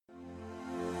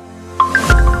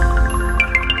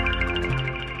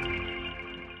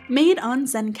made on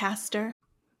Zencastr.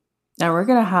 Now we're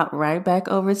going to hop right back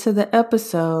over to the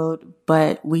episode,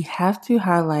 but we have to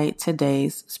highlight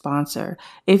today's sponsor.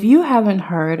 If you haven't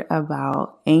heard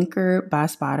about Anchor by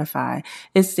Spotify,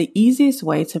 it's the easiest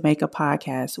way to make a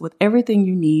podcast with everything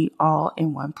you need all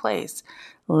in one place.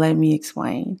 Let me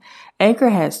explain. Anchor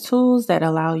has tools that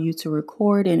allow you to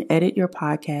record and edit your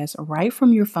podcast right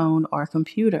from your phone or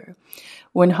computer.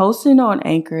 When hosting on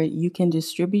Anchor, you can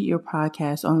distribute your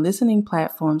podcast on listening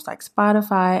platforms like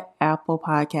Spotify, Apple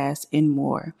Podcasts, and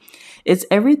more. It's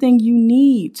everything you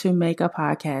need to make a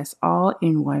podcast all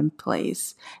in one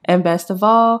place. And best of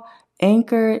all,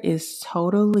 Anchor is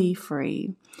totally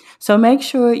free. So make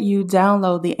sure you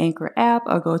download the Anchor app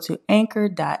or go to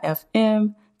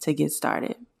anchor.fm to get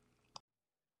started.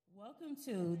 Welcome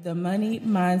to the Money,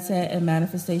 Mindset, and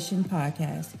Manifestation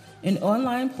Podcast, an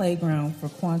online playground for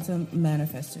quantum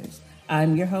manifestors.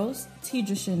 I'm your host,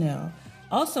 Tidra Chanel,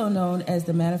 also known as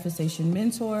the Manifestation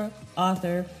Mentor,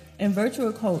 author, and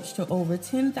virtual coach to over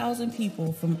 10,000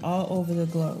 people from all over the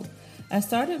globe. I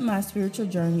started my spiritual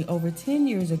journey over 10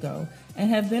 years ago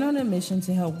and have been on a mission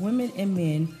to help women and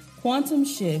men quantum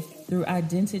shift through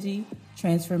identity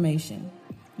transformation.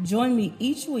 Join me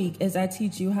each week as I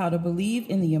teach you how to believe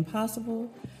in the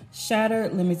impossible, shatter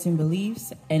limiting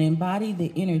beliefs, and embody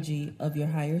the energy of your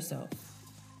higher self.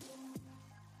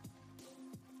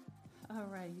 All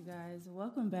right, you guys,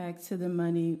 welcome back to the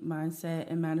Money,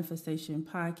 Mindset, and Manifestation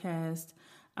Podcast.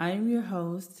 I am your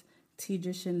host,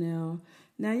 Tidra Chanel.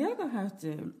 Now, y'all gonna have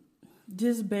to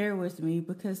just bear with me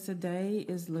because today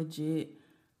is legit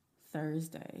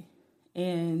Thursday.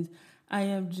 And I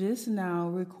am just now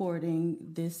recording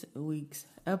this week's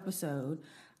episode.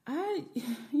 I'm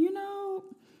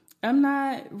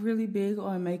not really big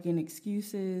on making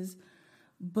excuses,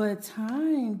 but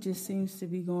time just seems to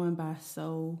be going by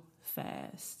so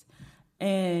fast.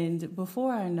 And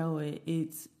before I know it,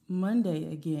 it's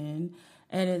Monday again,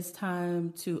 and it's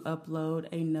time to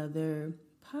upload another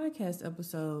podcast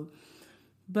episode.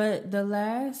 But the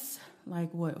last,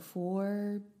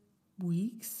 4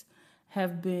 weeks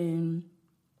have been,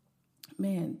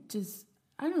 I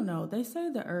don't know. They say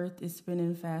the earth is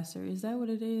spinning faster. Is that what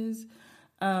it is?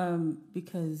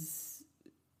 Because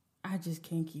I just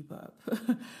can't keep up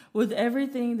with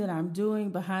everything that I'm doing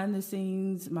behind the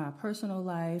scenes, my personal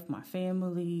life, my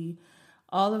family,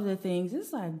 all of the things.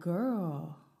 It's like,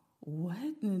 girl, what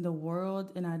in the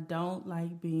world? And I don't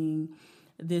like being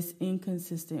this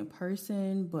inconsistent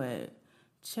person, but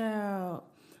child.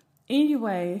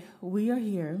 Anyway, we are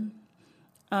here.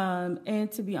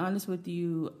 And to be honest with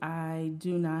you, I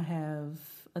do not have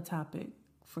a topic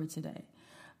for today.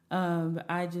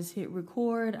 I just hit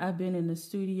record. I've been in the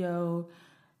studio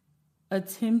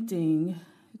attempting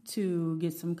to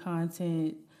get some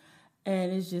content,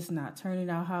 and it's just not turning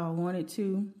out how I want it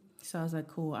to. So I was like,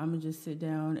 cool, I'm going to just sit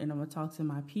down and I'm going to talk to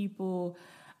my people.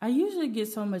 I usually get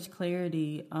so much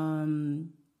clarity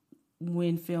when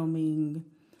filming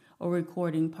or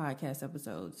recording podcast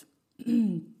episodes.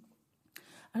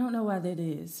 I don't know why that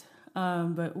is,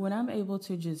 but when I'm able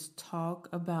to just talk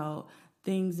about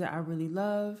things that I really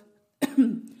love,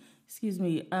 excuse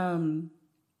me, I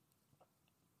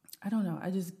don't know,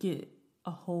 I just get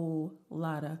a whole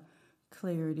lot of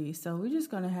clarity. So we're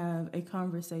just going to have a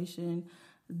conversation.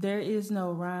 There is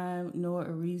no rhyme nor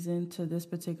a reason to this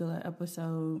particular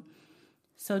episode.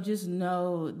 So just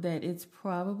know that it's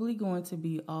probably going to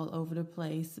be all over the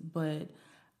place, but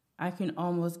I can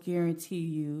almost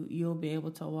guarantee you'll be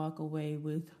able to walk away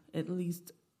with at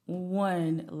least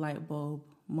one light bulb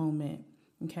moment,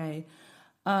 okay?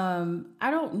 I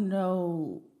don't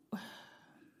know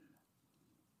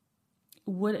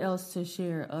what else to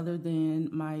share other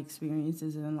than my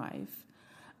experiences in life.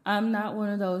 I'm not one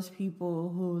of those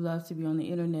people who love to be on the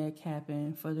internet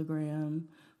capping for the gram,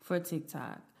 for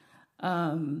TikTok.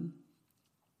 I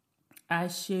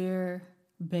share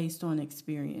based on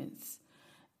experience.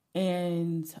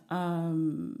 And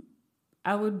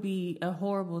I would be a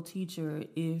horrible teacher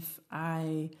if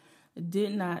I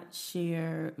did not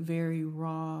share very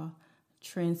raw,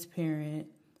 transparent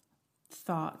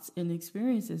thoughts and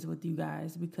experiences with you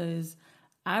guys, because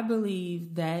I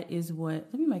believe that is what...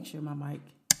 Let me make sure my mic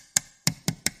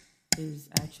is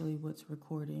actually what's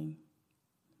recording.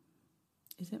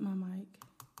 Is it my mic?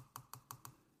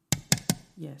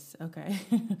 Yes, okay.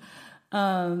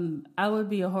 I would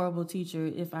be a horrible teacher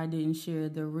if I didn't share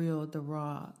the real, the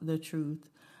raw, the truth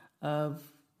of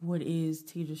what is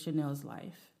Tidra Chanel's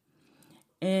life.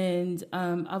 And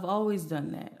I've always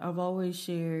done that. I've always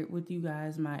shared with you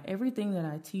guys everything that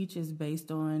I teach is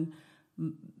based on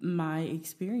my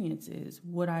experiences,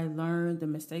 what I learned, the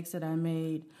mistakes that I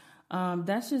made,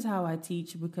 That's just how I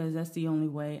teach because that's the only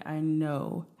way I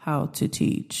know how to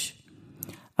teach.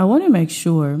 I want to make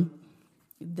sure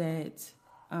that,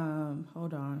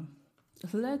 hold on,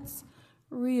 let's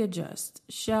readjust,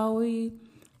 shall we?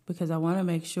 Because I want to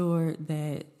make sure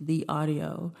that the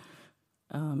audio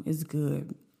is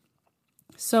good.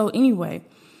 So anyway,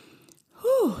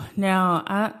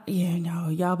 now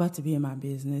y'all about to be in my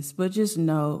business, but just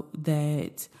know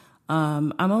that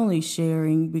I'm only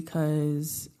sharing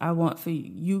because I want for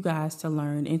you guys to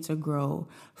learn and to grow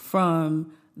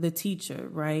from the teacher,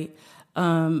 right?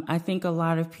 I think a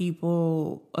lot of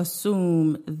people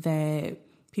assume that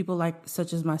people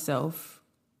such as myself,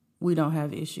 we don't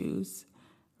have issues,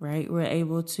 right? We're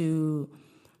able to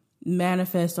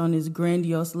manifest on this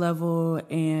grandiose level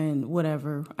and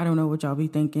whatever. I don't know what y'all be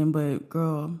thinking, but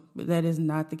girl, that is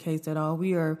not the case at all.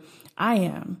 I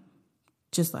am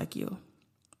just like you.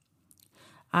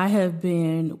 I have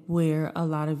been where a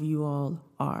lot of you all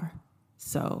are.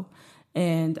 So,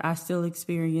 and I still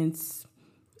experience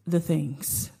the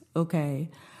things, okay?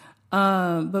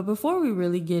 But before we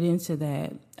really get into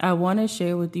that, I want to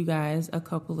share with you guys a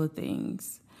couple of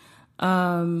things.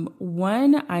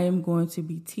 One, I am going to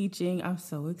be teaching. I'm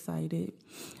so excited.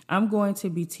 I'm going to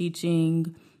be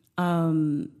teaching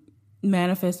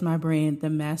Manifest My Brand, the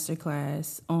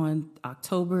masterclass on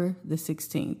October the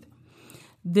 16th.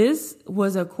 This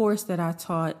was a course that I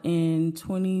taught in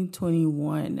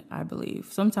 2021, I believe.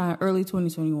 Sometime early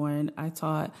 2021, I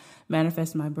taught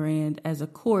Manifest My Brand as a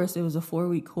course. It was a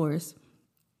 4-week course.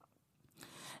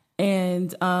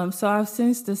 And so I've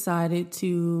since decided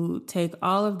to take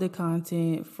all of the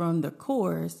content from the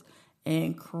course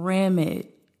and cram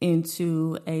it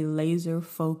into a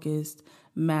laser-focused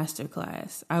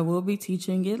masterclass. I will be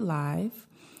teaching it live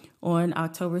on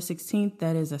October 16th.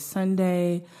 That is a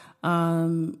Sunday.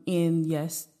 And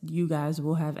yes, you guys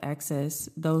will have access,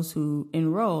 those who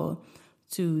enroll,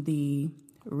 to the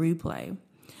replay.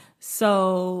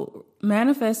 So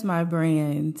Manifest My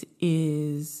Brand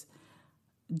is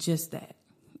just that.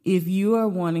 If you are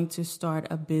wanting to start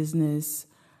a business,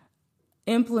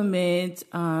 implement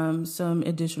some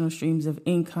additional streams of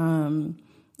income,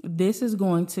 this is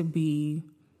going to be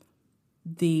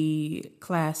the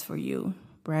class for you,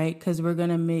 right? Because we're going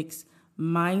to mix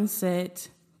mindset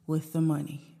with the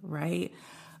money, right?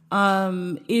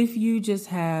 If you just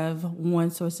have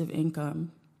one source of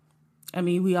income, I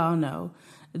mean, we all know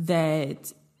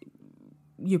that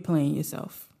you're playing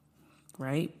yourself,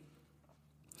 right?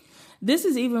 This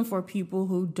is even for people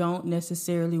who don't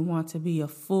necessarily want to be a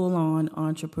full-on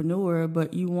entrepreneur,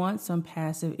 but you want some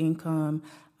passive income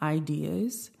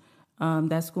ideas.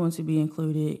 That's going to be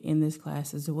included in this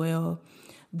class as well.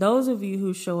 Those of you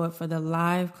who show up for the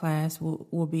live class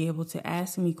will be able to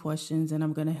ask me questions, and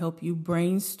I'm going to help you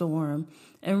brainstorm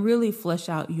and really flesh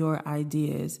out your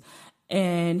ideas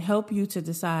and help you to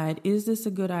decide, is this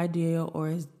a good idea or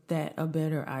is that a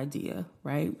better idea,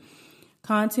 right?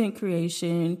 Content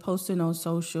creation, posting on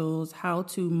socials, how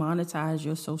to monetize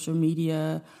your social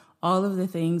media, all of the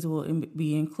things will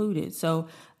be included. So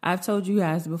I've told you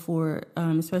guys before,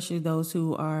 especially those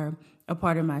who are a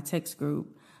part of my text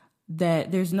group,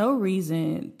 that there's no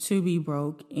reason to be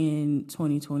broke in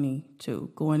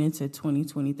 2022, going into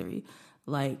 2023.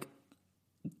 Like,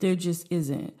 there just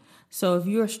isn't. So if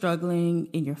you are struggling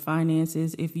in your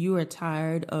finances, if you are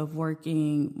tired of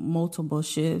working multiple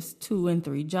shifts, 2 and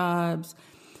 3 jobs,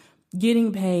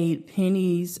 getting paid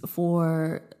pennies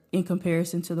in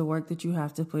comparison to the work that you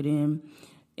have to put in,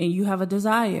 and you have a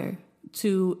desire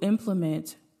to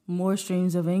implement more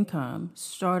streams of income,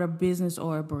 start a business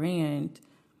or a brand,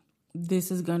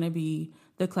 this is going to be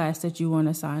the class that you want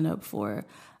to sign up for.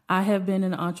 I have been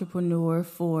a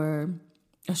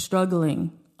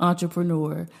struggling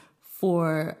entrepreneur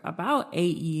for about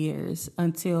 8 years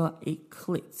until it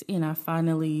clicked and I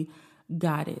finally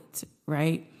got it,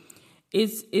 right?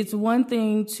 It's one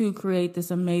thing to create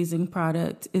this amazing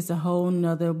product. It's a whole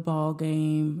nother ball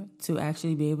game to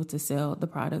actually be able to sell the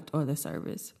product or the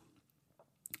service.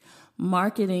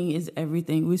 Marketing is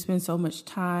everything. We spend so much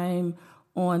time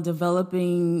on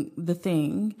developing the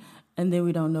thing, and then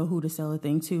we don't know who to sell the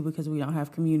thing to because we don't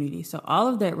have community. So all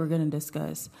of that we're going to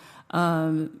discuss.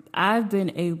 I've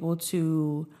been able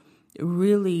to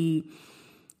really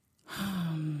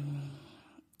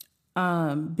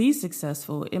be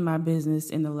successful in my business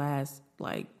in the last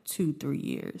 2-3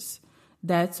 years.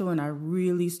 That's when I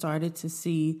really started to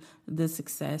see the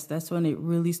success. That's when it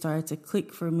really started to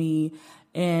click for me.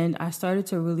 And I started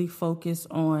to really focus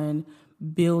on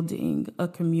building a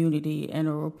community and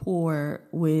a rapport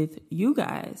with you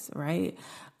guys, right?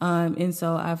 And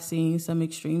so I've seen some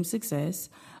extreme success.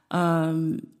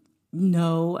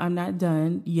 no, I'm not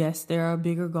done. Yes, there are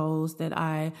bigger goals that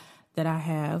I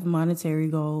have, monetary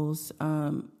goals,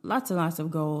 lots and lots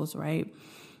of goals, right?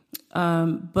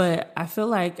 But I feel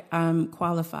like I'm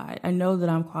qualified. I know that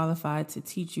I'm qualified to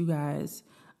teach you guys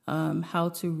how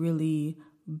to really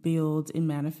build and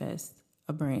manifest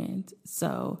a brand.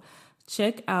 So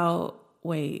check out,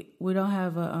 wait, we don't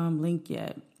have a link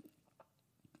yet.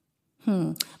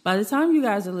 By the time you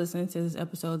guys are listening to this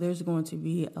episode, there's going to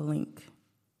be a link.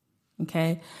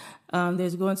 Okay.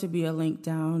 There's going to be a link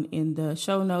down in the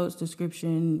show notes,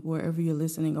 description, wherever you're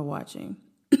listening or watching.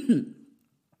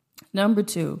 Number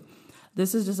 2,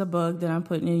 this is just a bug that I'm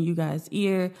putting in you guys'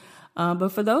 ear. But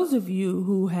for those of you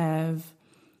who have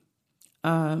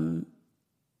kind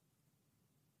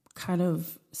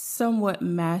of somewhat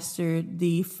mastered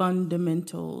the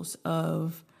fundamentals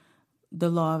of the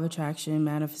law of attraction,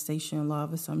 manifestation, law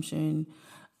of assumption,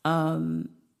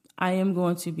 I am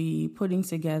going to be putting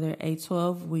together a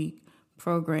 12-week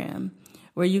program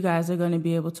where you guys are going to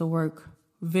be able to work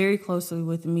very closely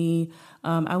with me.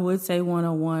 I would say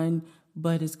one-on-one,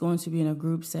 but it's going to be in a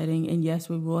group setting. And yes,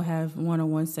 we will have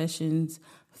one-on-one sessions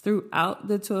throughout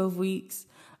the 12 weeks.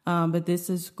 But this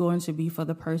is going to be for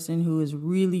the person who is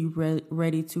really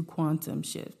ready to quantum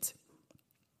shift.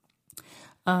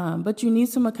 But you need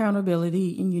some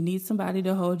accountability and you need somebody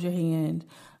to hold your hand.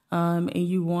 And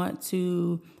you want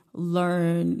to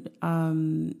learn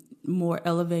more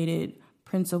elevated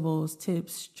principles,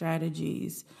 tips,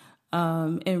 strategies,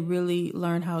 and really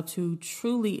learn how to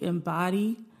truly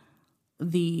embody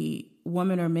the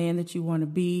woman or man that you want to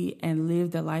be and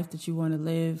live the life that you want to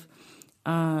live.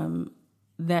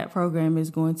 That program is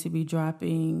going to be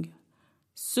dropping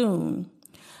soon.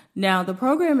 Now, the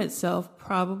program itself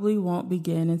probably won't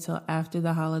begin until after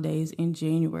the holidays in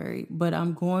January, but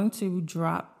I'm going to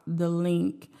drop the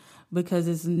link because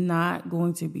it's not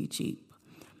going to be cheap.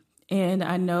 And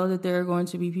I know that there are going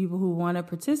to be people who want to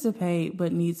participate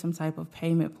but need some type of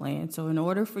payment plan. So in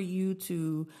order for you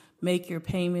to make your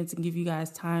payments and give you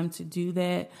guys time to do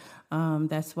that,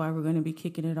 that's why we're going to be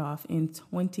kicking it off in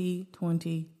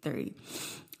 2023.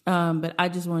 But I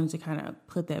just wanted to kind of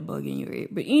put that bug in your ear.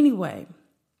 But anyway,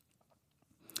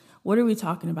 what are we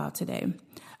talking about today?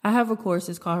 I have a course.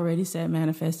 It's called Ready, Set,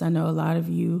 Manifest. I know a lot of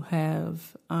you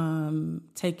have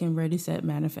taken Ready, Set,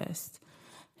 Manifest.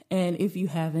 And if you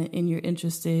haven't and you're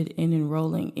interested in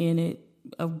enrolling in it,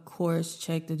 of course,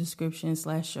 check the description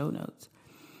 / show notes.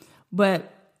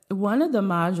 But one of the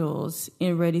modules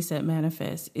in Ready, Set,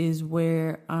 Manifest is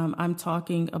where I'm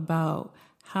talking about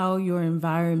how your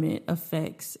environment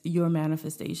affects your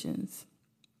manifestations.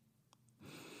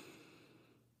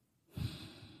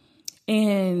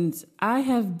 And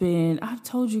I've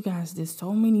told you guys this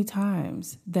so many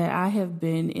times that I have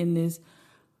been in this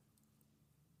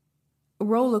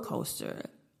roller coaster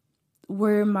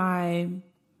where my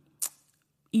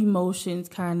emotions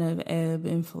kind of ebb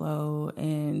and flow.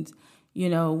 And,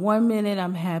 1 minute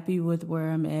I'm happy with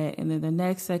where I'm at. And then the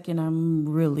next second I'm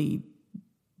really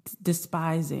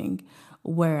despising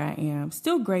where I am.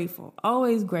 Still grateful,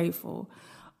 always grateful.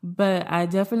 But I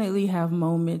definitely have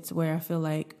moments where I feel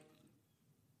like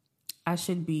I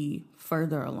should be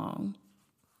further along.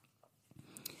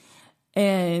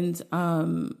 And I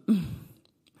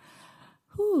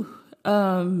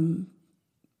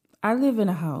live in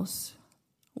a house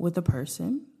with a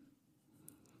person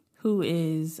who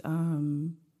is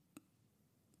who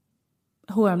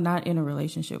I'm not in a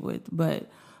relationship with,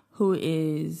 but who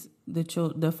is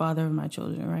the father of my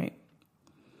children, right?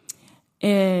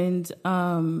 And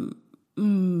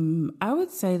I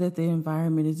would say that the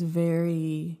environment is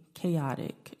very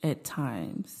chaotic at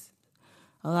times.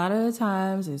 A lot of the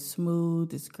times it's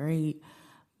smooth, it's great.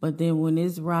 But then when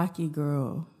it's rocky,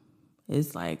 girl,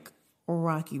 it's like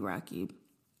rocky.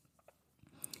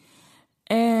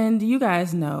 And you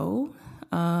guys know,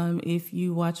 if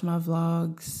you watch my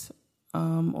vlogs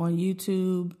on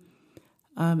YouTube,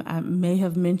 I may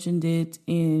have mentioned it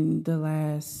in the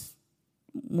last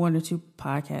one or two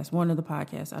podcasts, one of the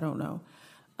podcasts, I don't know.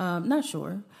 Not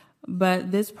sure.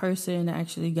 But this person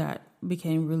actually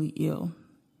became really ill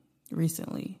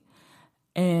recently.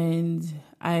 And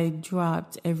I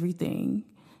dropped everything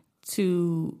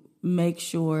to make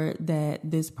sure that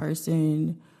this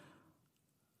person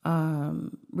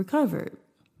recovered.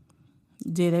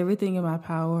 Did everything in my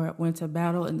power. I went to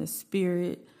battle in the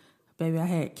spirit. Baby, I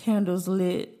had candles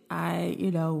lit. I,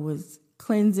 was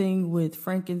cleansing with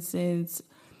frankincense,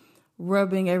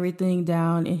 rubbing everything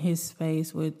down in his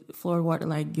space with Florida water.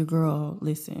 Like, your girl,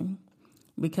 listen.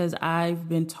 Because I've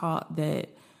been taught that,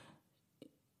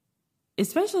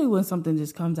 especially when something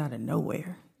just comes out of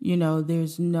nowhere,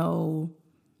 there's no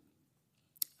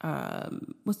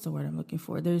what's the word I'm looking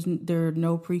for? There are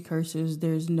no precursors.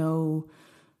 There's no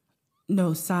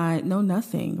sign, no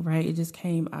nothing, right? It just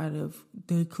came out of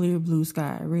the clear blue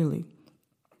sky, really.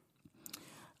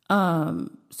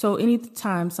 So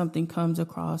anytime something comes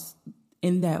across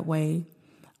in that way,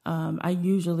 I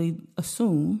usually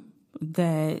assume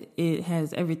that it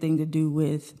has everything to do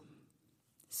with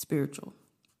spiritual,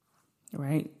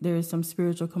 right? There is some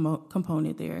spiritual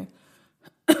component there.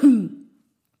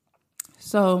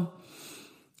 So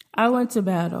I went to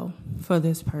battle for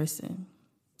this person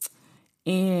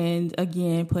and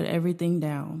again, put everything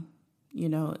down,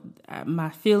 my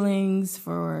feelings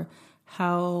for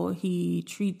how he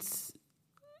treats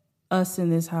us in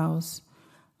this house.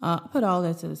 Put all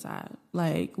that to the side.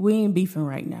 Like, we ain't beefing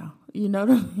right now. We're not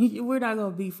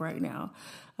going to beef right now.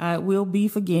 We'll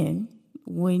beef again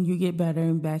when you get better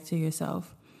and back to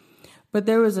yourself. But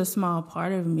there was a small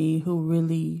part of me who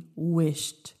really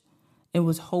wished and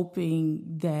was hoping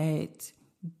that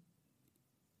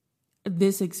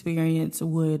this experience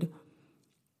would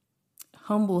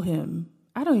humble him.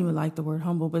 I don't even like the word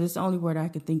humble, but it's the only word I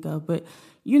can think of. But,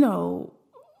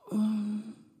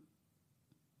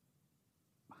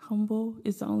 humble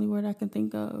is the only word I can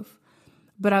think of.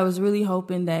 But I was really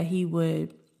hoping that he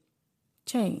would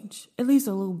change, at least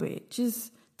a little bit.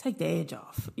 Just take the edge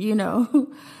off,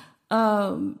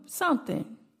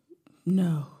 something.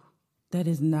 No, that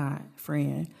is not,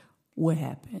 friend, what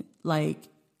happened, like,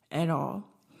 at all.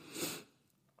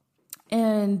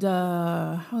 And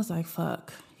I was like,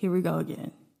 fuck, here we go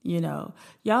again. Y'all,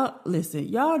 listen,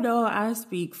 y'all know I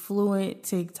speak fluent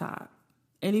TikTok.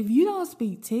 And if you don't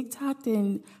speak TikTok,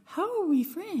 then how are we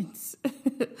friends?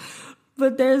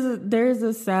 But there's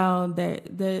a sound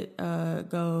that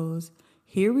goes,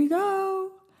 here we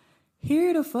go.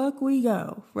 Here the fuck we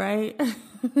go, right?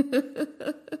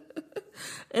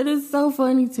 It is so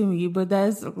funny to me, but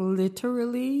that's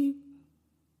literally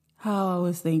how I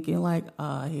was thinking, like,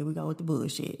 here we go with the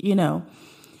bullshit,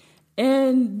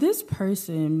 And this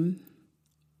person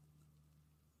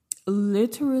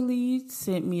literally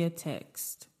sent me a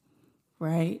text,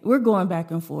 right? We're going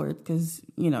back and forth because,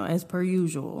 as per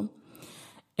usual.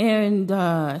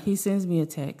 And he sends me a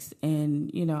text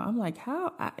and, I'm like,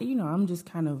 I'm just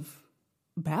kind of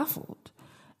baffled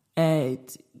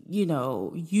at,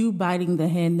 you biting the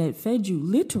hand that fed you,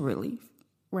 literally,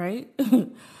 right?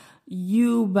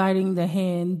 You biting the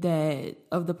hand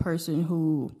of the person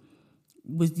who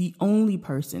was the only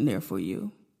person there for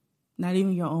you. Not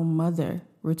even your own mother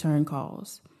returned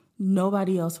calls.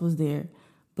 Nobody else was there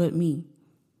but me.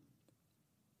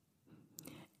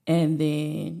 And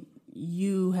then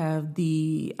you have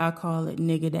I call it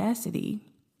niggadacity,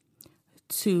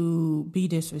 to be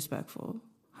disrespectful.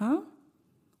 Huh?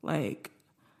 Like,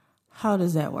 how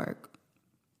does that work?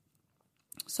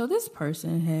 So this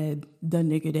person had the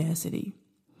niggadacity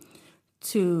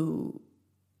to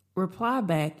reply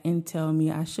back and tell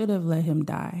me I should have let him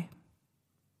die.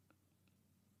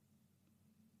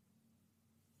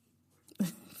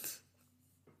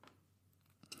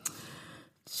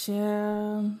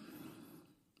 Child.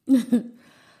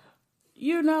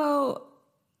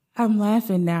 I'm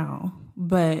laughing now,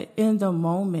 but in the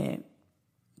moment,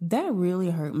 that really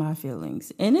hurt my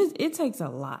feelings. And it takes a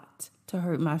lot to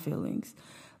hurt my feelings.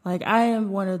 Like, I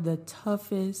am one of the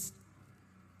toughest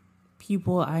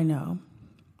people I know.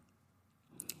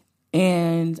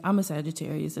 And I'm a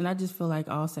Sagittarius, and I just feel like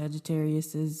all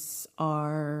Sagittariuses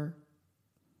are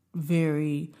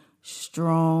very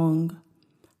strong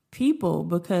people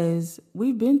because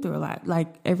we've been through a lot,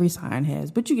 like every sign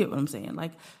has. But you get what I'm saying.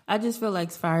 Like, I just feel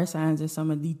like fire signs are some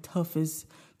of the toughest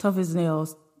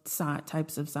nails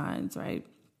types of signs, right?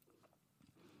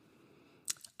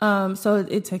 So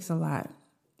it takes a lot.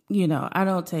 I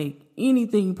don't take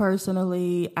anything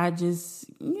personally. I just,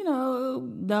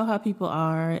 know how people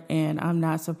are, and I'm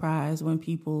not surprised when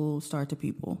people start to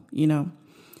people,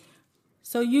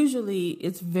 So usually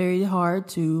it's very hard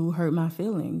to hurt my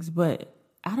feelings, but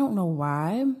I don't know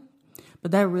why,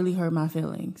 but that really hurt my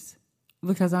feelings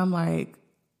because I'm like,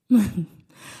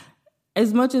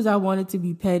 as much as I wanted to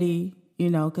be petty,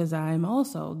 because I'm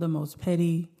also the most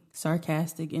petty,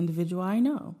 sarcastic individual I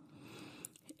know.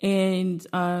 And,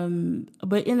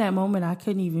 but in that moment, I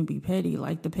couldn't even be petty.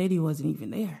 Like, the petty wasn't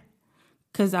even there.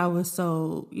 Cause I was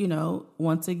so,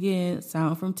 once again,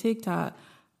 sound from TikTok,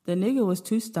 the nigga was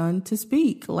too stunned to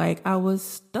speak. Like, I was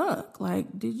stuck.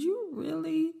 Like, did you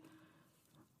really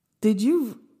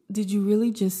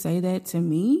just say that to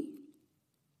me?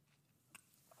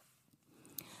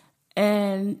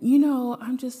 And,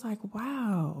 I'm just like,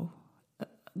 wow,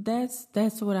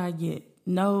 that's what I get.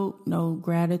 No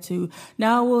gratitude.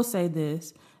 Now, I will say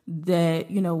this. that,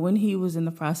 when he was in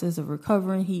the process of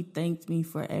recovering, he thanked me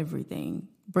for everything,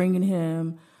 bringing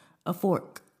him a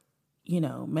fork,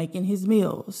 making his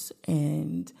meals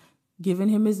and giving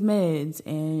him his meds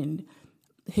and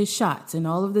his shots and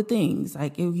all of the things.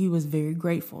 Like he was very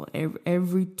grateful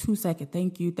every 2 seconds.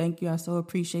 Thank you. I so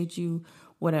appreciate you,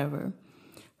 whatever.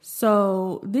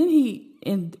 So then he,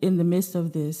 in the midst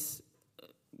of this,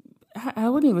 I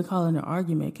wouldn't even call it an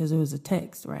argument because it was a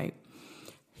text, right?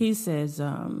 He says,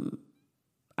 I'm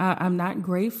not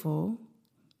grateful,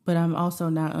 but I'm also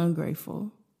not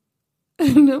ungrateful.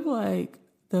 And I'm like,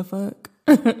 the fuck?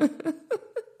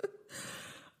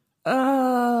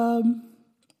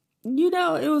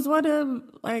 It was one of,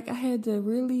 I had to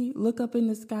really look up in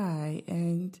the sky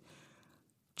and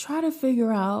try to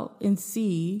figure out and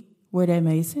see where that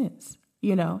made sense,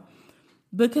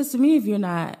 Because to me, if you're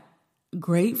not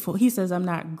grateful, he says, I'm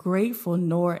not grateful,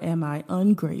 nor am I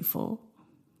ungrateful.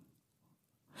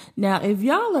 Now, if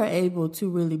y'all are able to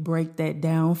really break that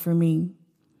down for me,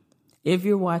 if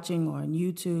you're watching on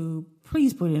YouTube,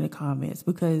 please put it in the comments,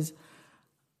 because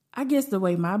I guess the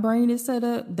way my brain is set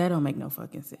up, that don't make no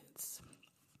fucking sense.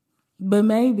 But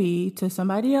maybe to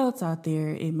somebody else out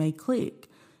there, it may click,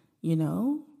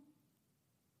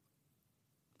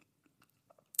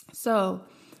 So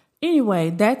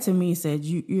anyway, that to me said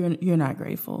you're not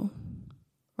grateful,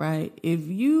 right? If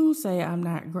you say I'm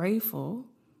not grateful,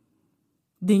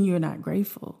 then you're not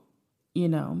grateful,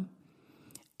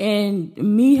 And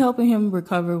me helping him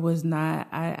recover was not,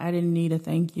 I didn't need a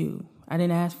thank you. I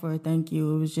didn't ask for a thank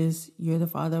you. It was just, you're the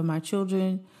father of my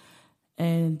children.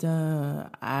 And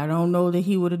I don't know that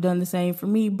he would have done the same for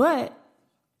me, but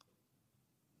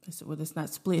let's not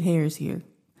split hairs here.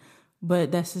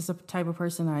 But that's just the type of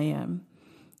person I am.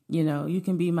 You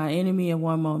can be my enemy at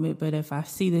one moment, but if I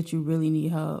see that you really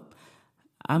need help,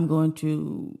 I'm going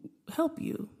to help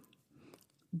you.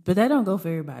 But that don't go for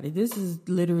everybody. This is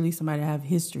literally somebody I have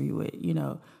history with.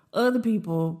 Other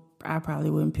people, I probably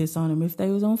wouldn't piss on them if they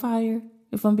was on fire,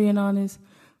 if I'm being honest.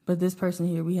 But this person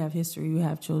here, we have history. We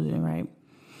have children, right?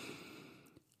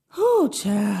 Oh,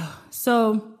 child.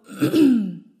 So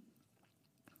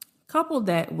couple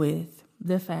that with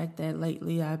the fact that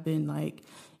lately I've been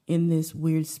in this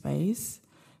weird space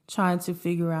trying to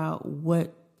figure out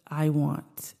what I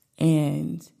want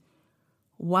and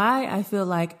why I feel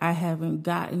like I haven't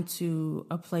gotten to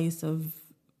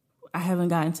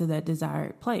that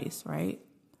desired place, right?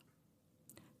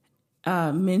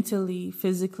 Mentally,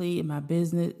 physically, in my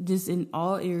business, just in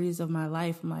all areas of my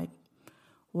life, I'm like,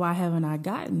 why haven't I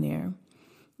gotten there?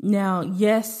 Now,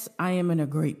 yes, I am in a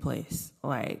great place.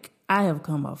 I have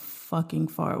come a fucking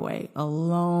far way, a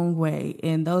long way.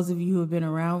 And those of you who have been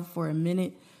around for a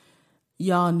minute,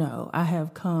 y'all know I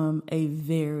have come a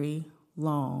very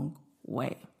long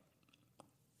way.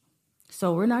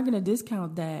 So we're not going to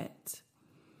discount that,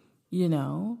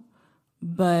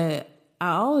 but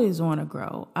I always want to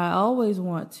grow. I always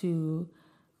want to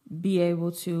be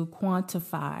able to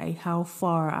quantify how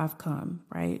far I've come,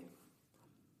 right?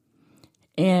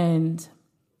 And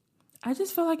I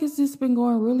just feel like it's just been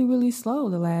going really, really slow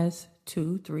the last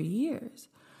 2-3 years.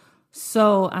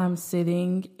 So I'm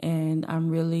sitting and I'm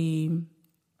really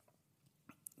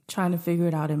trying to figure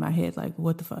it out in my head,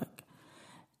 what the fuck?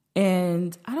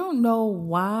 And I don't know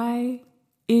why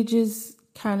it just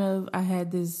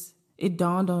it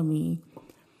dawned on me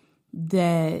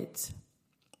that,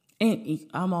 and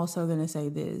I'm also going to say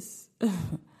this,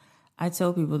 I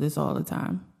tell people this all the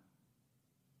time,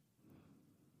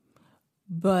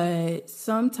 but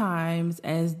sometimes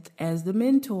as the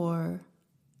mentor,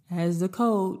 as the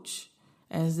coach,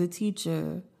 as the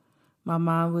teacher, my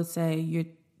mom would say,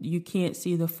 you can't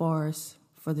see the forest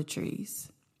for the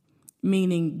trees,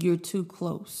 meaning you're too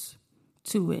close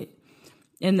to it.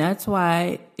 And that's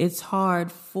why it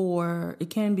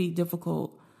can be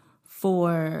difficult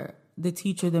for the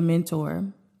teacher, the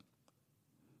mentor,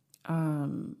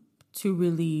 to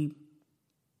really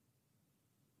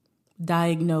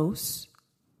diagnose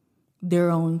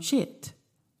their own shit,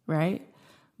 right?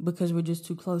 Because we're just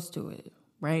too close to it,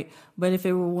 right? But if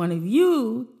it were one of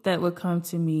you that would come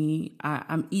to me,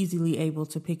 I'm easily able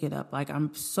to pick it up.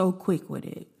 I'm so quick with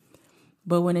it.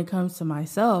 But when it comes to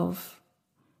myself,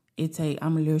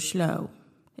 I'm a little slow.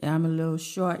 I'm a little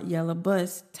short yellow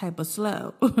bus type of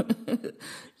slow,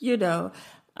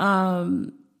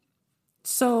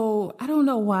 So I don't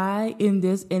know why in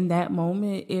that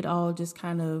moment, it all just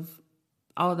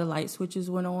all the light switches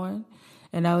went on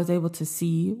and I was able to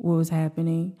see what was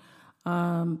happening.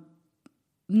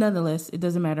 Nonetheless, it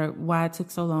doesn't matter why it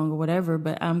took so long or whatever,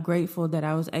 but I'm grateful that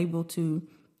I was able to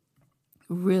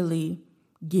really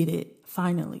get it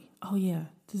finally. Oh yeah,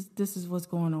 This is what's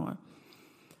going on.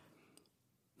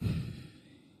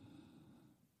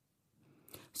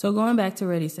 So going back to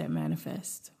Ready, Set,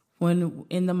 Manifest, when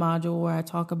in the module where I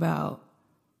talk about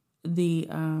the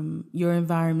your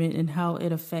environment and how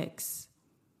it affects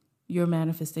your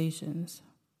manifestations,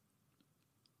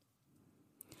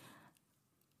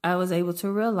 I was able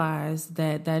to realize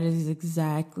that is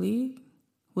exactly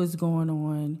what's going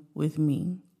on with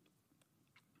me.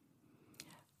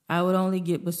 I would only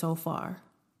get but so far.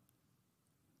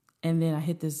 And then I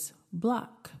hit this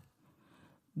block.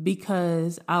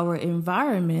 Because our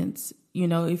environments,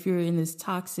 if you're in this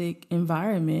toxic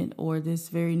environment or this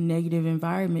very negative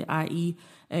environment, i.e.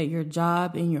 at your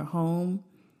job, in your home,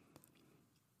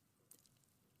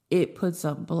 it puts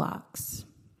up blocks.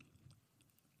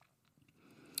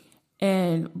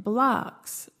 And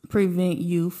blocks prevent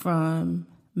you from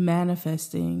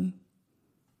manifesting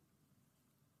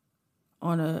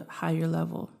on a higher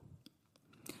level.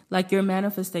 Like your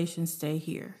manifestations stay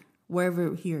here,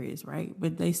 wherever here is, right?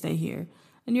 But they stay here.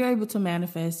 And you're able to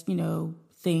manifest,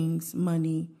 things,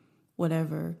 money,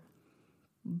 whatever.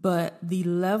 But the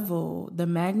level, the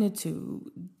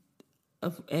magnitude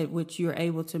at which you're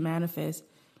able to manifest,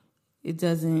 it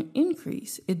doesn't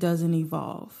increase. It doesn't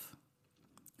evolve,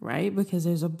 right? Because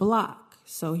there's a block.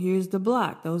 So here's the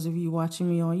block. Those of you watching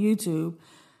me on YouTube,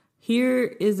 here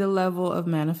is a level of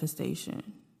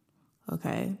manifestation,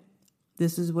 okay?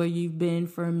 This is where you've been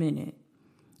for a minute.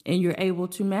 And you're able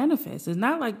to manifest. It's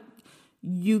not like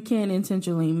you can't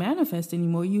intentionally manifest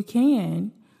anymore. You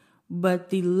can,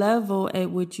 but the level at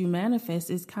which you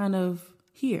manifest is kind of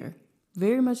here,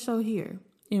 very much so here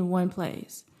in one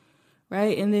place,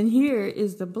 right? And then here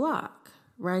is the block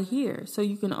right here. So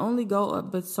you can only go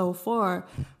up but so far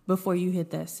before you hit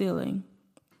that ceiling.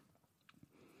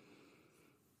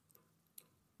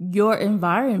 Your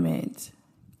environment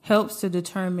helps to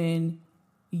determine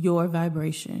your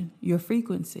vibration, your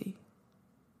frequency.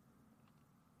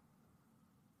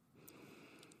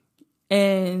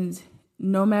 And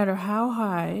no matter how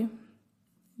high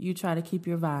you try to keep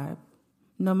your vibe,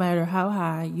 no matter how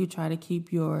high you try to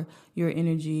keep your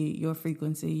energy, your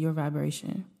frequency, your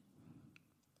vibration,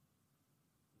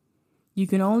 you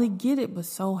can only get it but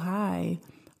so high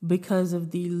because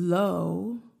of the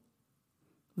low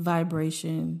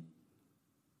vibration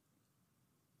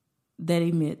that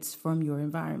emits from your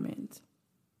environment.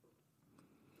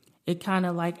 It kind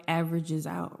of like averages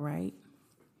out, right?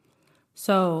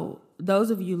 So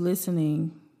those of you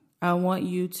listening, I want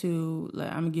you to, I'm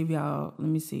going to give y'all, let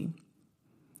me see.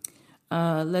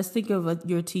 Let's think of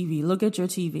your TV. Look at your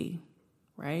TV,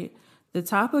 right? The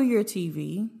top of your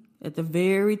TV, at the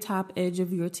very top edge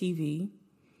of your TV.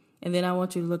 And then I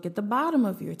want you to look at the bottom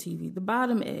of your TV, the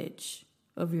bottom edge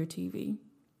of your TV.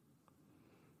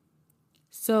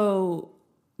 So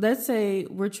let's say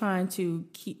we're trying to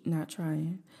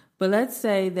but let's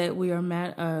say that we are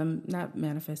not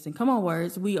manifesting. Come on,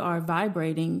 words. We are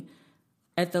vibrating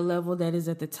at the level that is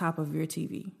at the top of your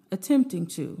TV, attempting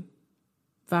to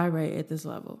vibrate at this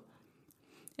level.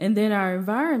 And then our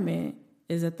environment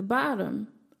is at the bottom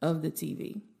of the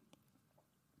TV,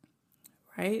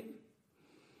 right?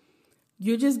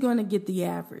 You're just going to get the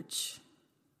average,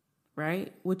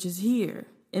 right? Which is here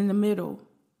in the middle.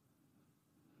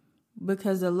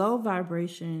 Because the low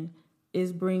vibration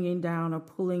is bringing down or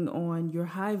pulling on your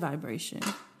high vibration.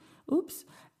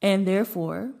 And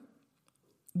therefore,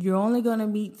 you're only going to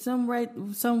meet somewhere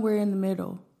in the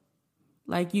middle.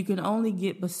 Like you can only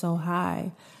get but so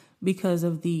high because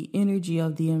of the energy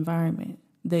of the environment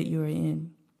that you're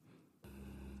in.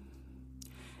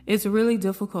 It's really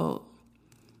difficult,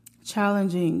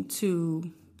 challenging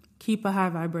to keep a high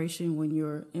vibration when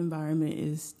your environment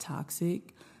is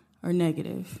toxic or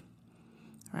negative.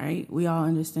 Right? We all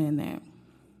understand that.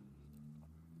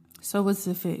 So what's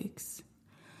the fix?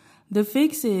 The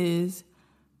fix is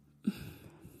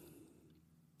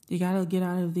you got to get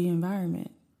out of the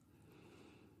environment.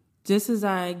 Just as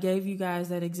I gave you guys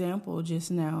that example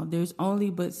just now, there's only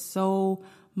but so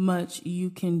much you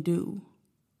can do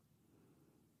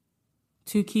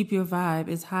to keep your vibe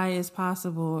as high as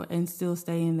possible and still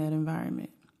stay in that environment.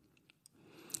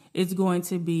 It's going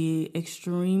to be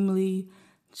extremely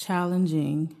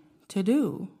challenging to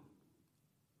do,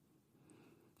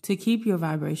 to keep your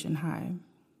vibration high.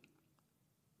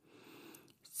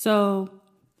 So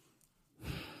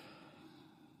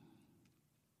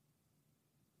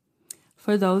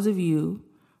for those of you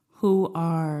who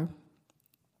are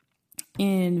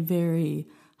in very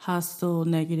hostile,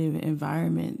 negative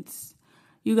environments,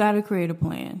 you got to create a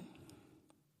plan.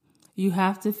 You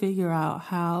have to figure out,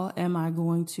 how am I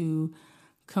going to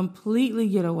completely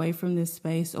get away from this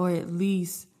space, or at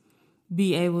least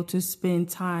be able to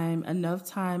spend enough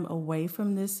time away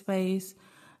from this space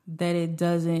that it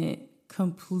doesn't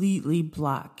completely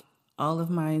block all of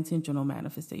my intentional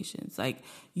manifestations. Like,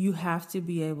 you have to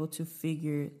be able to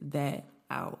figure that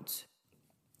out.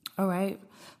 All right.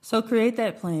 So create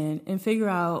that plan and figure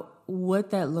out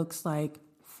what that looks like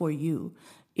for you.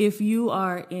 If you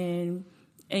are in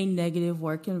a negative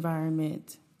work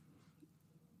environment,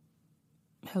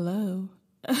 hello,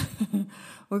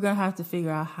 we're going to have to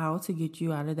figure out how to get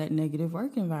you out of that negative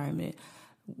work environment,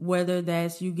 whether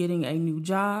that's you getting a new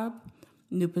job,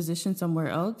 new position somewhere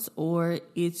else, or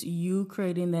it's you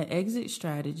creating that exit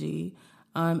strategy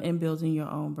and building your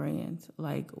own brand.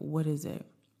 Like, what is it?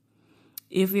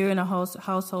 If you're in a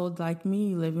household like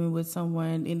me, living with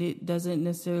someone, and it doesn't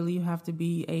necessarily have to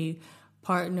be a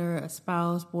partner, a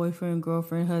spouse, boyfriend,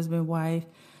 girlfriend, husband, wife.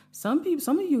 Some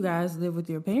of you guys live with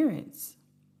your parents.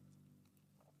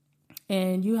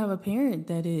 And you have a parent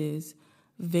that is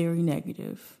very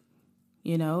negative,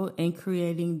 and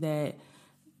creating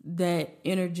that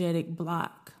energetic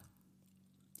block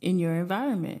in your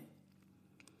environment.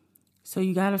 So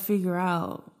you got to figure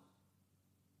out,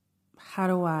 how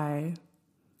do I,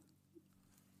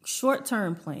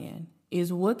 short-term plan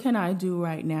is, what can I do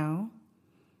right now,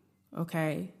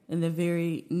 okay, in the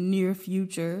very near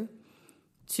future,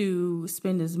 to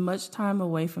spend as much time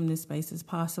away from this space as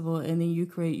possible, and then you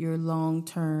create your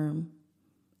long-term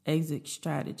exit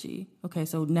strategy. Okay,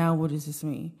 so now what does this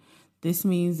mean? This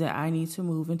means that I need to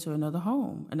move into another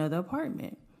home, another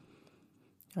apartment,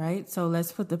 right? So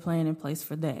let's put the plan in place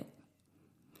for that.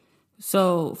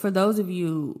 So for those of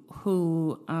you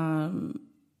who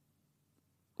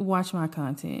watch my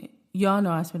content, y'all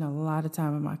know I spend a lot of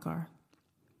time in my car.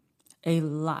 A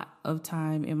lot of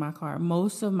time in my car.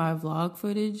 Most of my vlog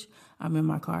footage, I'm in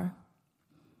my car.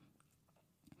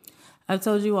 I've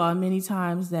told you all many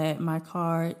times that my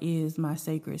car is my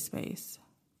sacred space.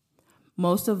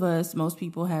 Most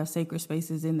people have sacred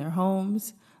spaces in their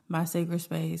homes. My sacred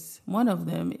space, one of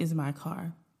them, is my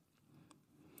car.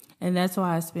 And that's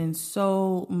why I spend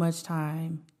so much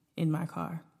time in my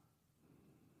car.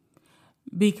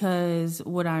 Because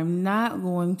what I'm not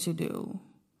going to do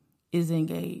is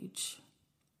engage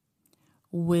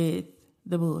with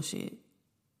the bullshit.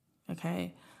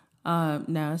 Okay?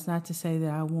 Now, it's not to say that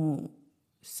I won't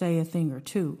say a thing or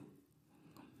two,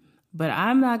 but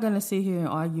I'm not going to sit here and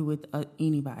argue with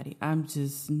anybody. I'm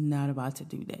just not about to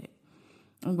do that.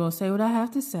 I'm going to say what I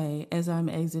have to say as I'm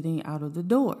exiting out of the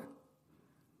door.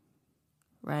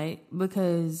 Right?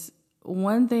 Because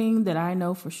one thing that I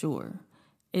know for sure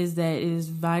is that it is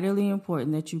vitally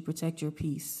important that you protect your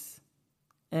peace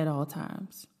at all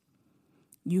times.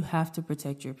 You have to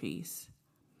protect your peace.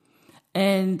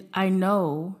 And I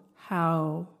know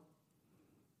how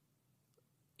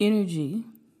energy,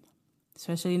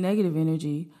 especially negative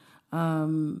energy,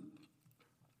 can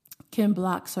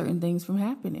block certain things from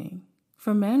happening,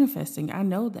 from manifesting. I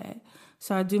know that.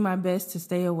 So I do my best to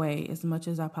stay away as much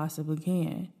as I possibly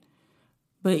can.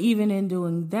 But even in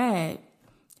doing that,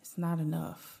 it's not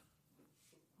enough,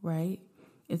 right?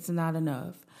 It's not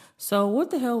enough. So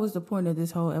what the hell was the point of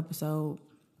this whole episode?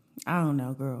 I don't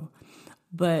know, girl.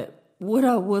 But what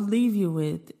I will leave you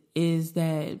with is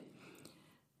that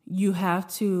you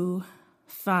have to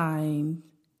find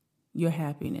your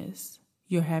happiness,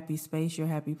 your happy space, your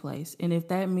happy place. And if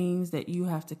that means that you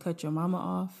have to cut your mama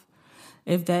off,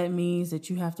 if that means that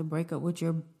you have to break up with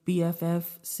your BFF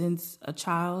since a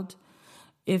child,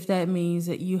 if that means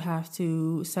that you have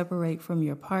to separate from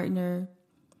your partner,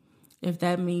 if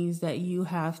that means that you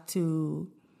have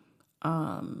to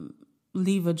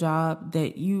leave a job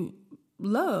that you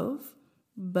love,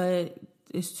 but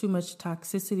it's too much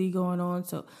toxicity going on.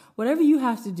 So whatever you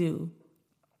have to do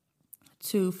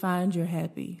to find your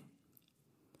happy,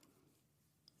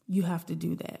 you have to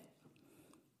do that.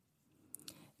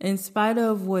 In spite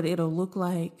of what it'll look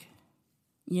like,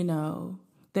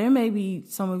 there may be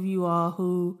some of you all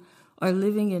who are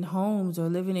living in homes or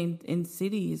living in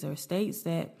cities or states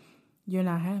that you're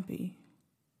not happy.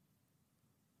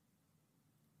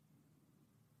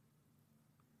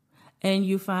 And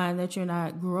you find that you're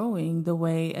not growing the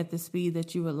way at the speed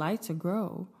that you would like to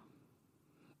grow.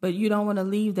 But you don't want to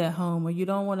leave that home, or you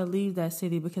don't want to leave that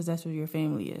city because that's where your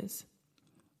family is.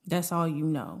 That's all you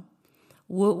know.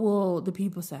 What will the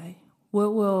people say?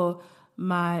 What will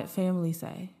my family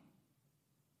say?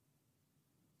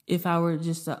 If I were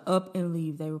just to up and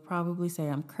leave, they would probably say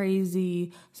I'm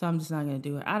crazy, so I'm just not going to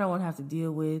do it. I don't want to have to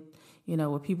deal with,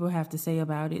 what people have to say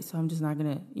about it, so I'm just not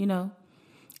going to,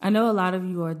 I know a lot of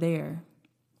you are there,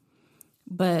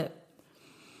 but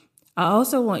I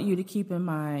also want you to keep in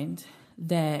mind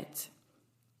that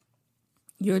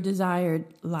your desired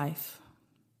life.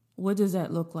 What does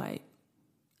that look like?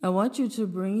 I want you to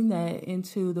bring that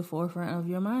into the forefront of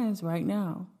your minds right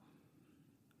now.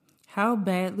 How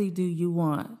badly do you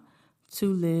want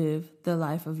to live the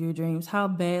life of your dreams? How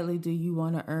badly do you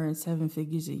want to earn 7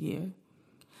 figures a year?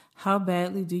 How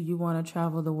badly do you want to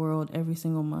travel the world every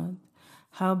single month?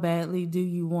 How badly do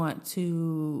you want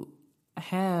to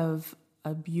have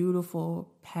a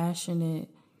beautiful, passionate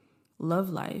love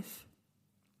life?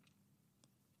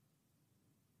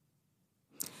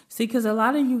 See, because a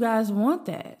lot of you guys want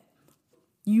that.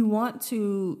 You want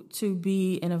to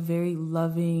be in a very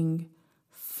loving,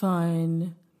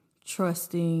 fun,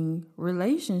 trusting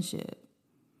relationship.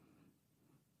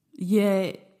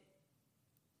 Yet,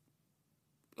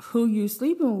 who you're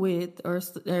sleeping with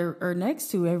or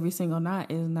next to every single night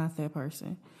is not that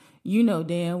person. You know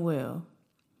damn well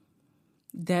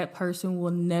that person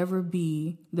will never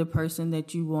be the person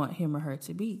that you want him or her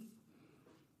to be.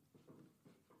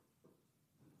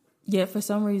 Yet for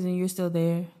some reason you're still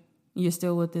there. You're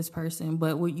still with this person.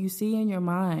 But what you see in your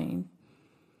mind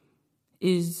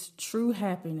is true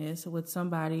happiness with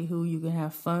somebody who you can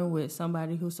have fun with,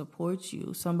 somebody who supports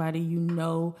you, somebody you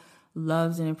know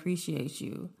loves and appreciates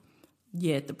you.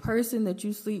 Yet the person that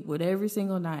you sleep with every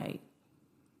single night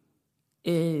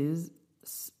is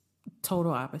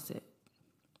total opposite.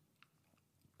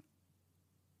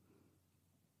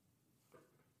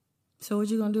 So what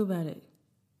you gonna do about it?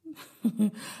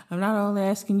 I'm not only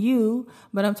asking you,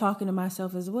 but I'm talking to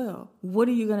myself as well. What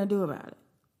are you gonna do about it?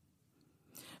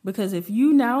 Because if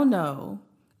you now know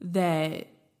that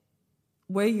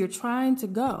where you're trying to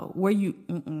go, where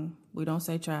we don't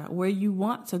say try, where you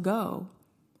want to go,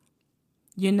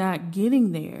 you're not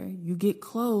getting there. You get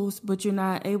close, but you're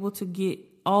not able to get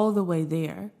all the way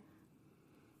there.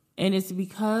 And it's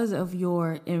because of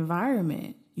your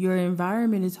environment. Your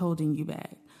environment is holding you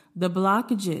back. The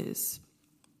blockages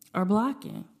are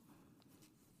blocking.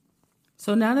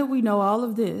 So now that we know all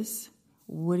of this,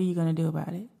 what are you going to do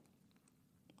about it?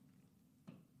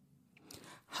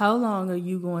 How long are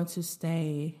you going to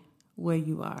stay where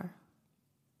you are?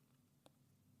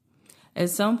 At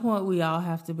some point, we all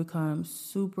have to become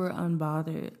super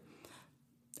unbothered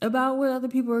about what other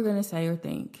people are going to say or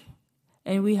think.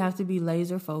 And we have to be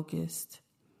laser focused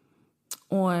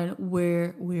on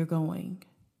where we're going,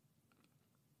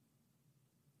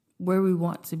 where we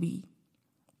want to be.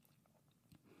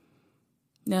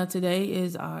 Now, today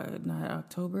is not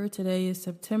October. Today is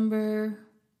September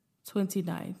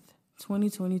 29th,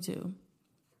 2022.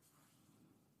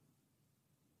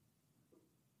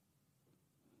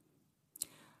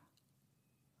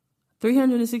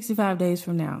 $365 days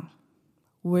from now,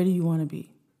 where do you want to be?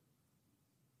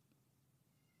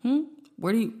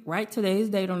 Where do you write today's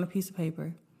date on a piece of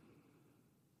paper?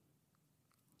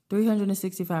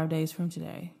 365 days from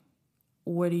today,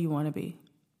 where do you want to be?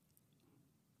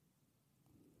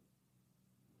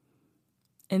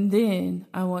 And then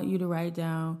I want you to write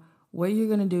down what you're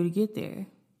going to do to get there.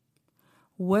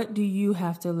 What do you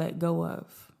have to let go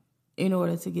of in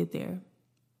order to get there?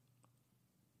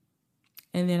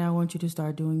 And then I want you to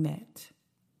start doing that.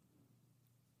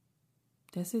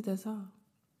 That's it. That's all.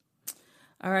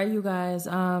 All right, you guys.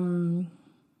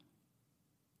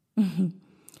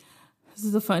 This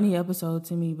is a funny episode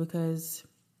to me because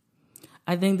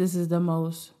I think this is the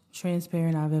most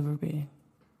transparent I've ever been.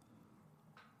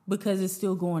 Because it's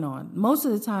still going on. Most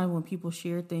of the time when people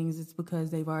share things, it's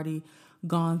because they've already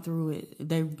gone through it.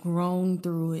 They've grown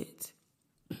through it.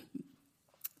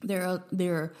 They're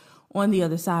on the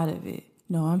other side of it.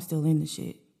 No, I'm still in the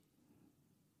shit.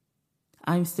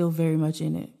 I'm still very much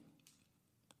in it.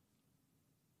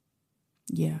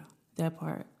 Yeah, that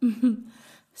part.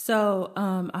 So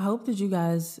I hope that you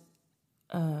guys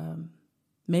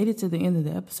made it to the end of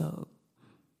the episode.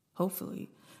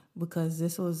 Hopefully. Because I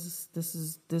was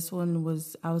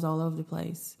all over the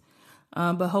place.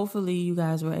 But hopefully you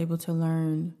guys were able to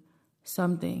learn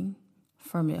something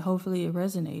from it. Hopefully it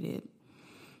resonated.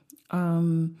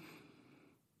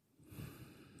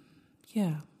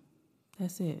 Yeah,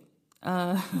 that's it.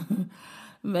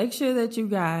 Make sure that you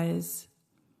guys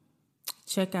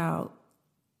check out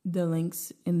the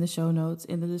links in the show notes,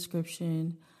 in the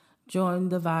description. Join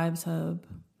the Vibes Hub.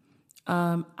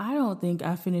 I don't think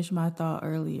I finished my thought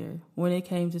earlier when it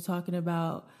came to talking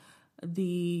about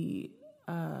the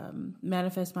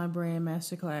Manifest My Brand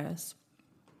Masterclass.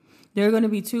 There are going to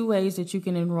be 2 ways that you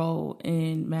can enroll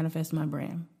in Manifest My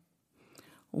Brand.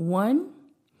 1,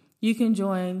 you can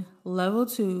join level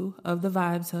 2 of the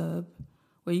Vibes Hub,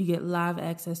 where you get live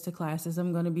access to classes.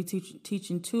 I'm going to be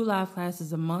teaching 2 live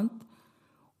classes a month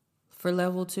for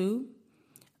level 2.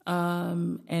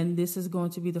 And this is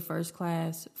going to be the first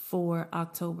class for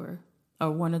October,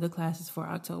 or one of the classes for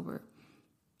October.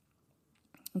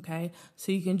 Okay,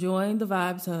 so you can join the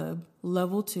Vibes Hub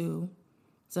level 2.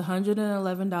 It's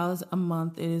 $111 a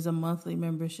month. It is a monthly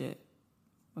membership.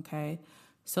 Okay,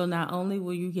 so not only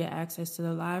will you get access to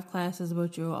the live classes,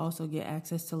 but you'll also get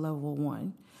access to level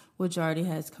 1, which already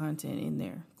has content in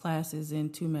there, classes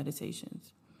and 2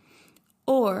 meditations.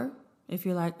 Or if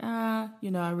you're like, I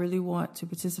really want to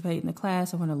participate in the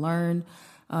class, I want to learn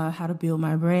how to build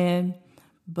my brand,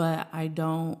 but I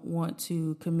don't want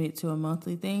to commit to a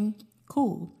monthly thing,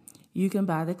 cool. You can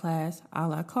buy the class a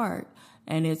la carte,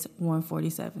 and it's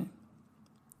 $147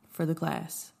 for the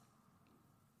class.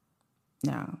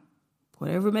 Now,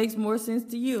 whatever makes more sense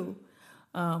to you,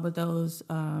 but those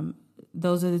are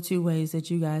the 2 ways that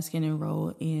you guys can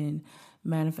enroll in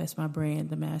Manifest My Brand,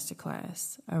 the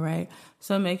masterclass. All right.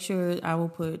 So make sure I will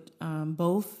put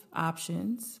both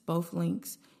options, both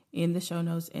links in the show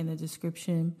notes and the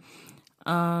description.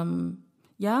 I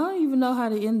don't even know how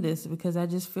to end this because I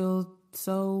just feel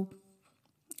so,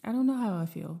 I don't know how I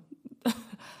feel.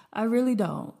 I really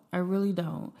don't.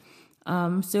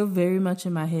 I'm still very much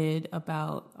in my head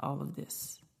about all of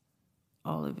this,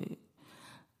 all of it.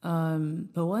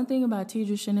 But one thing about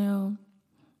Tidra Chanel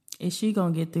is she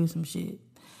gonna get through some shit,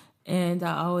 and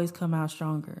I always come out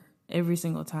stronger every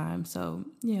single time. So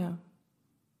yeah,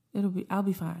 I'll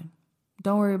be fine.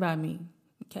 Don't worry about me,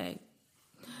 okay?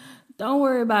 Don't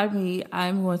worry about me.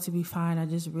 I'm going to be fine. I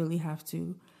just really have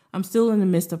to. I'm still in the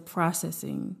midst of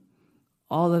processing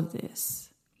all of this.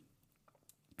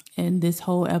 And this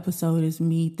whole episode is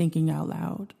me thinking out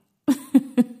loud.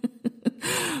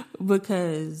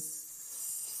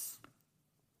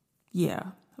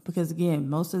 Because again,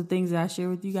 most of the things that I share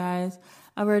with you guys,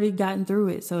 I've already gotten through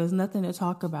it. So it's nothing to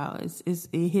talk about. It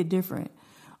hit different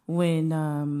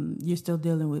when you're still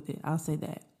dealing with it. I'll say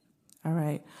that. All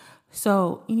right.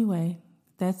 So anyway,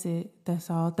 that's it. That's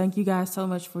all. Thank you guys so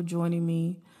much for joining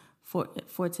me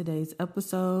for today's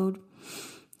episode.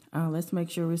 Let's make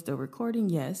sure we're still recording.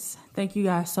 Yes. Thank you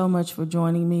guys so much for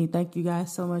joining me. Thank you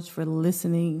guys so much for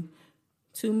listening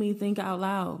to me think out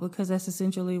loud, because that's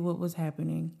essentially what was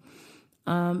happening.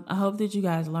 I hope that you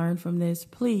guys learned from this.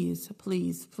 Please,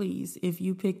 please, please, if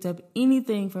you picked up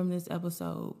anything from this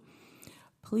episode,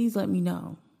 please let me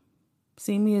know.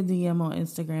 Send me a DM on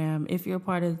Instagram. If you're a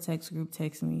part of the text group,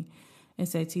 text me and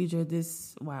say, Tidra,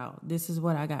 this is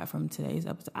what I got from today's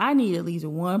episode. I need at least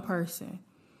one person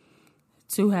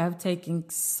to have taken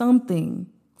something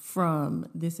from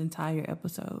this entire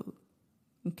episode.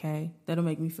 Okay? That'll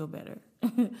make me feel better.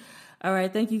 All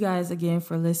right. Thank you guys again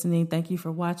for listening. Thank you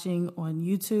for watching on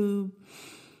YouTube.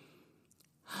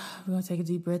 We're going to take a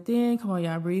deep breath in. Come on,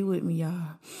 y'all. Breathe with me,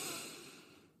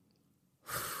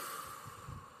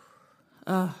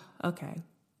 y'all. Okay.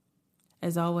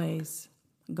 As always,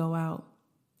 go out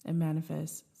and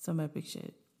manifest some epic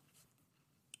shit.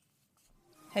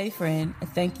 Hey friend,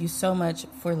 thank you so much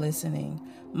for listening.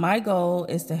 My goal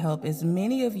is to help as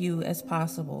many of you as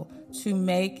possible to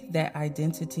make that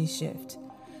identity shift.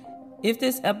 If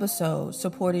this episode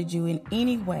supported you in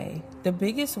any way, the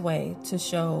biggest way to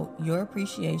show your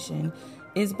appreciation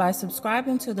is by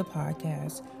subscribing to the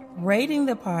podcast, rating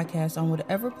the podcast on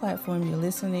whatever platform you're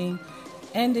listening.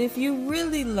 And if you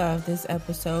really love this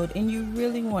episode and you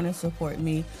really want to support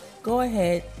me, go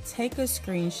ahead, take a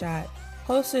screenshot,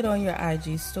 post it on your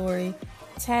IG story,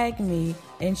 tag me,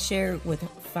 and share it with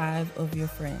 5 of your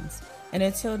friends. And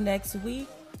until next week,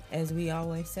 as we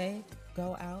always say,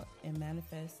 go out and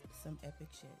manifest some epic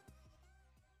shit.